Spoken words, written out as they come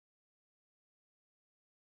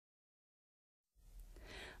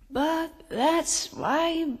But that's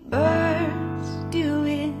why birds do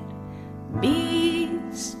it,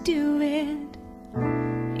 bees do it,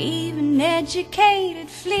 even educated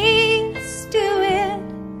fleas do it.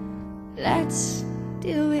 Let's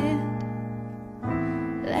do it,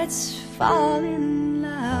 let's fall in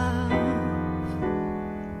love.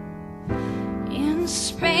 In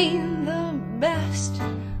Spain the best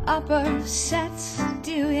upper sets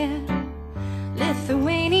do it,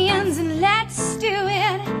 Lithuanians, and let's do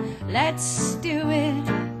it, let's do it,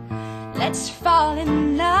 let's fall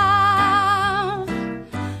in love.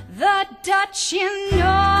 The Dutch in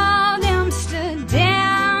Old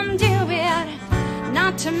Amsterdam do it,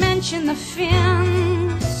 not to mention the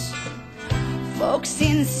Finns. Folks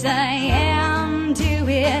in Siam do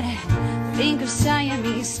it, think of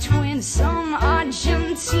Siamese twins. Some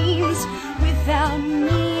Argentines without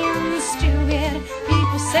means do it.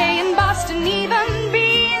 People say in Boston even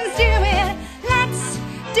beans do it. Let's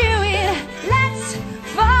do it, let's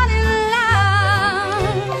fall in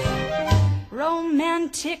love.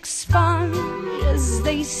 Romantic sponges,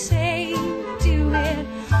 they say, do it.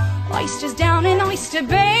 Oysters down in Oyster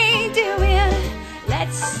Bay do it.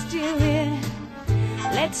 Let's do it,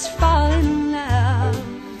 let's fall in love.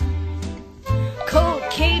 Cold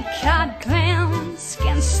Cape Cod clams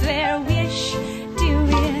against their wish do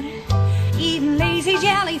it, even lazy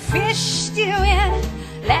jellyfish do it.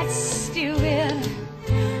 Let's do it,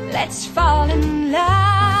 let's fall in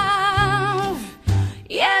love.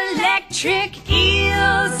 Electric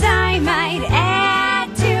eels, I might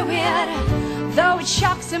add to it, though it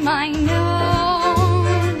shocks them, I know.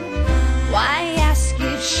 Why ask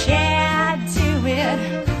if shad do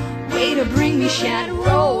it? Way to bring me shad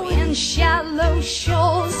roe in shallow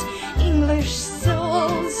shoals. English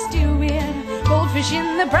souls do it, goldfish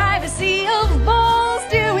in the privacy of bowls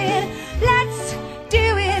do it. Let's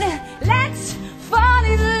do it, let's fall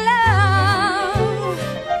in love.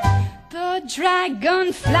 The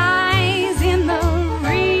dragonfly